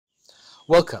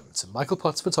Welcome to Michael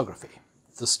Potts Photography,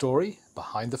 the story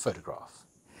behind the photograph.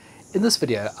 In this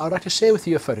video, I would like to share with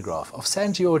you a photograph of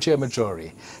San Giorgio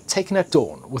Maggiore taken at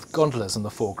dawn with gondolas in the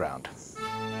foreground.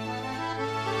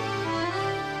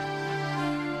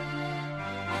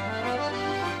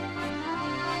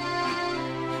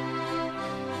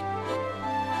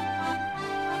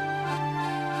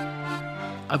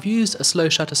 I've used a slow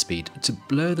shutter speed to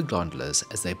blur the gondolas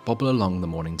as they bobble along the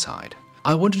morning tide.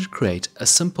 I wanted to create a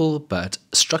simple but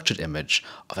structured image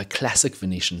of a classic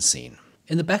Venetian scene.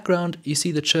 In the background, you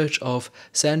see the church of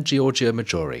San Giorgio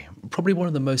Maggiore, probably one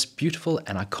of the most beautiful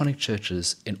and iconic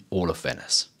churches in all of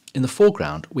Venice. In the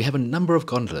foreground, we have a number of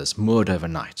gondolas moored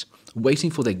overnight, waiting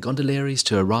for their gondolieri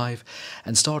to arrive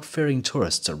and start ferrying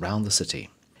tourists around the city.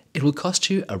 It will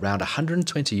cost you around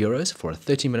 €120 for a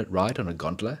 30-minute ride on a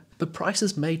gondola, but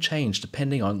prices may change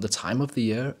depending on the time of the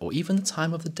year or even the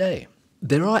time of the day.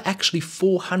 There are actually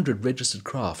 400 registered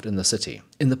craft in the city.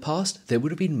 In the past, there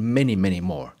would have been many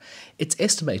more. It's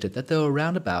estimated that there were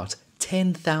around about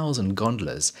 10,000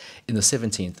 gondolas in the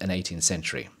 17th and 18th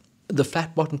century. The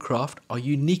flat-bottom craft are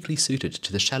uniquely suited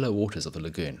to the shallow waters of the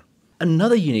lagoon.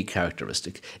 Another unique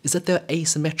characteristic is that they're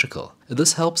asymmetrical.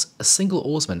 This helps a single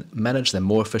oarsman manage them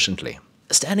more efficiently.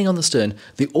 Standing on the stern,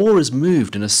 the oar is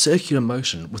moved in a circular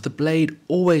motion with the blade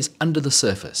always under the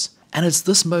surface, and it's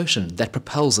this motion that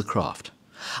propels the craft.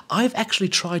 I've actually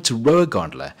tried to row a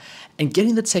gondola, and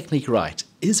getting the technique right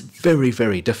is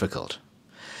very difficult.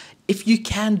 If you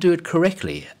can do it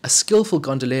correctly, a skillful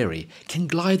gondolieri can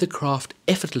glide the craft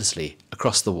effortlessly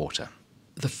across the water.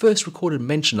 The first recorded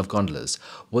mention of gondolas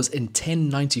was in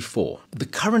 1094. The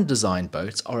current design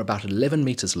boats are about 11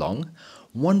 meters long,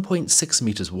 1.6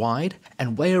 meters wide,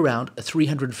 and weigh around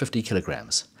 350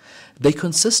 kilograms. They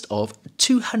consist of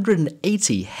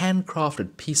 280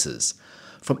 handcrafted pieces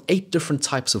from 8 different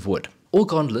types of wood. All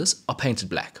gondolas are painted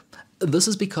black. This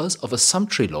is because of a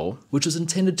sumptuary law which was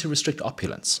intended to restrict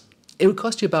opulence. It would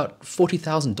cost you about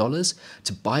 $40,000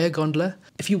 to buy a gondola.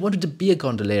 If you wanted to be a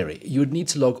gondolieri, you would need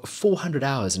to log 400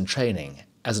 hours in training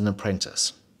as an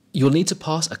apprentice. You'll need to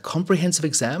pass a comprehensive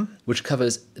exam which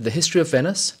covers the history of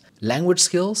Venice, language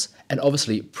skills, and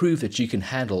obviously prove that you can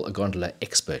handle a gondola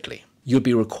expertly. You'll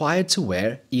be required to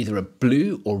wear either a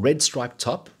blue or red striped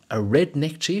top, a red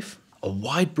neckerchief, a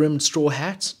wide-brimmed straw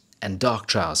hat, and dark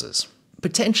trousers.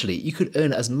 Potentially, you could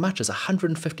earn as much as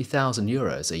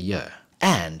 €150,000 a year.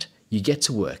 And you get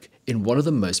to work in one of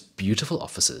the most beautiful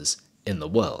offices in the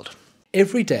world.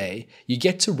 Every day, you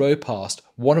get to row past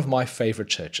one of my favorite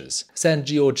churches, San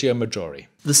Giorgio Maggiore,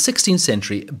 the 16th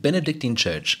century Benedictine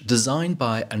church designed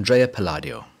by Andrea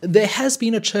Palladio. There has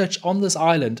been a church on this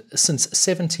island since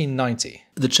 1790.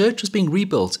 The church was being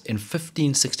rebuilt in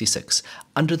 1566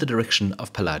 under the direction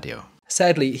of Palladio.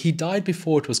 Sadly, he died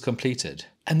before it was completed,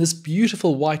 and this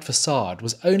beautiful white facade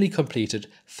was only completed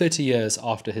 30 years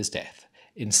after his death,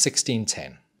 in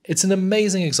 1610. It's an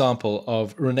amazing example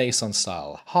of Renaissance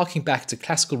style, harking back to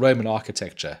classical Roman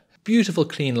architecture. Beautiful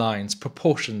clean lines,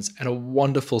 proportions, and a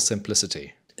wonderful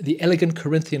simplicity. The elegant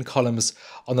Corinthian columns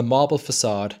on the marble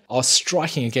facade are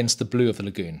striking against the blue of the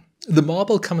lagoon. The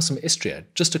marble comes from Istria,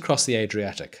 just across the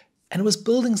Adriatic. And it was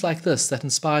buildings like this that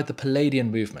inspired the Palladian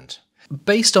movement.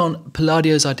 Based on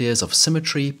Palladio's ideas of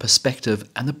symmetry, perspective,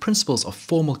 and the principles of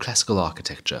formal classical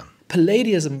architecture,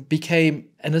 Palladianism became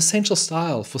an essential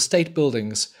style for state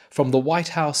buildings from the White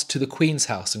House to the Queen's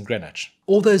House in Greenwich.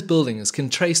 All those buildings can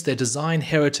trace their design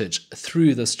heritage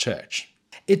through this church.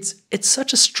 It's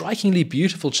such a strikingly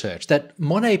beautiful church that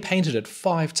Monet painted it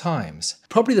 5 times,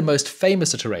 probably the most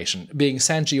famous iteration being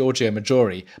San Giorgio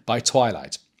Maggiore by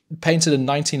Twilight, painted in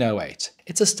 1908.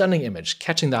 It's a stunning image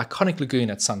catching the iconic lagoon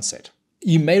at sunset.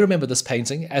 You may remember this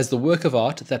painting as the work of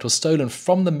art that was stolen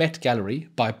from the Met Gallery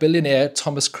by billionaire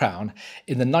Thomas Crown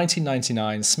in the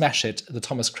 1999 smash hit The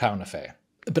Thomas Crown Affair.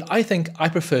 But I think I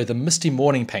prefer the misty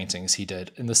morning paintings he did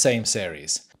in the same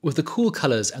series, with the cool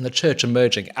colours and the church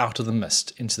emerging out of the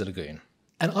mist into the lagoon.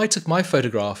 And I took my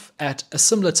photograph at a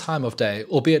similar time of day,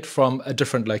 albeit from a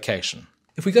different location.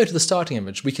 If we go to the starting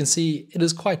image, we can see it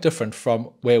is quite different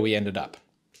from where we ended up.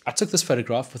 I took this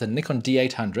photograph with a Nikon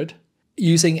D800,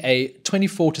 using a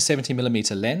 24 to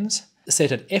 70mm lens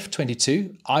set at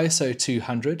f22 ISO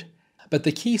 200, but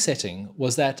the key setting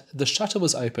was that the shutter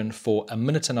was open for 1.5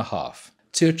 minutes.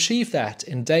 To achieve that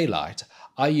in daylight,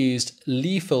 I used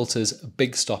Lee Filter's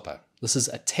Big Stopper. This is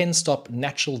a 10-stop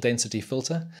natural density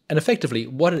filter, and effectively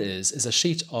what it is a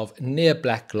sheet of near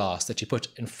black glass that you put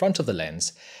in front of the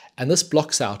lens, and this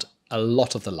blocks out a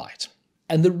lot of the light.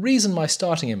 And the reason my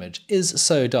starting image is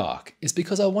so dark is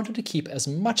because I wanted to keep as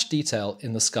much detail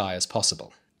in the sky as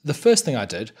possible. The first thing I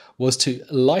did was to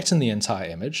lighten the entire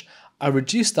image. I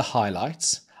reduced the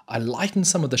highlights, I lightened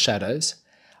some of the shadows,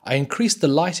 I increased the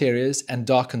light areas and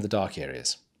darkened the dark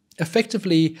areas,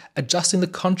 effectively adjusting the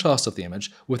contrast of the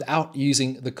image without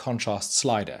using the contrast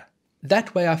slider.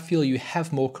 That way I feel you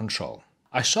have more control.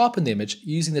 I sharpened the image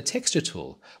using the texture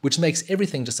tool, which makes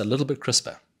everything just a little bit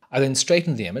crisper. I then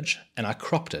straightened the image and I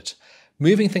cropped it,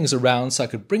 moving things around so I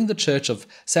could bring the church of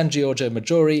San Giorgio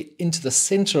Maggiore into the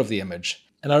center of the image,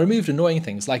 and I removed annoying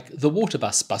things like the water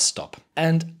bus stop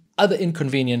and other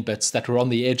inconvenient bits that were on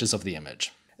the edges of the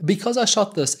image. Because I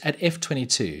shot this at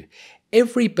f/22,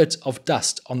 every bit of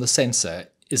dust on the sensor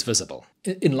is visible.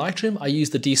 In Lightroom, I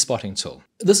use the despotting tool.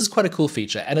 This is quite a cool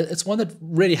feature, and it's one that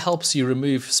really helps you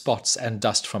remove spots and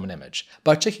dust from an image.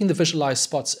 By checking the Visualize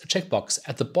Spots checkbox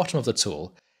at the bottom of the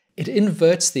tool, it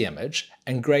inverts the image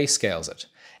and grayscales it.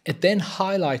 It then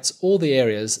highlights all the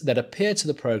areas that appear to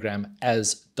the program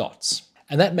as dots.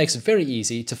 And that makes it very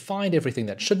easy to find everything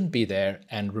that shouldn't be there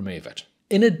and remove it.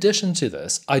 In addition to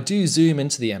this, I do zoom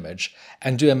into the image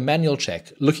and do a manual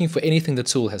check looking for anything the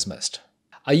tool has missed.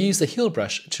 I use the heel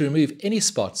brush to remove any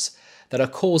spots that are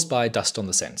caused by dust on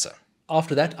the sensor.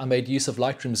 After that, I made use of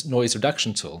Lightroom's noise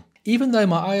reduction tool. Even though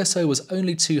my ISO was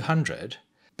only 200,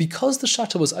 because the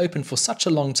shutter was open for such a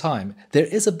long time, there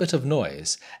is a bit of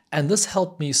noise, and this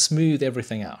helped me smooth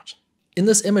everything out. In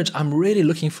this image, I'm really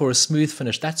looking for a smooth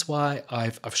finish. That's why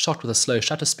I've shot with a slow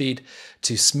shutter speed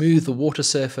to smooth the water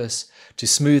surface, to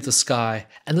smooth the sky,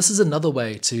 and this is another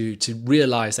way to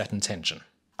realize that intention.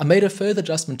 I made a further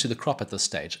adjustment to the crop at this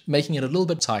stage, making it a little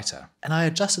bit tighter, and I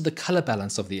adjusted the color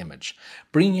balance of the image,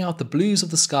 bringing out the blues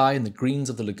of the sky and the greens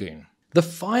of the lagoon. The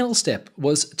final step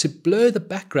was to blur the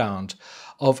background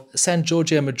of San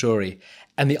Giorgio Maggiore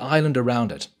and the island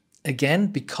around it. Again,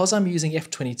 because I'm using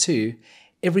f/22,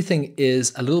 everything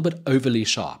is a little bit overly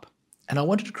sharp, and I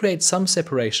wanted to create some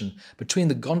separation between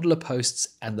the gondola posts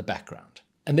and the background.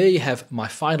 And there you have my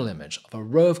final image of a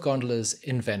row of gondolas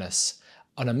in Venice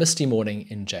on a misty morning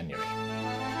in January.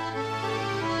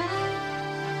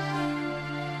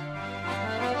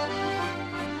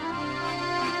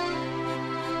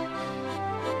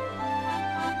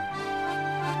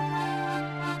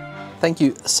 Thank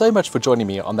you so much for joining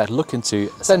me on that look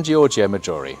into San Giorgio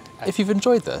Maggiore. If you've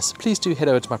enjoyed this, please do head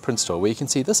over to my print store where you can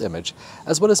see this image,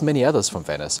 as well as many others from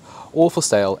Venice, all for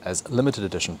sale as limited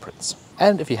edition prints.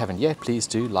 And if you haven't yet, please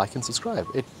do like and subscribe.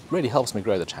 It really helps me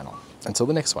grow the channel. Until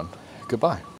the next one, goodbye.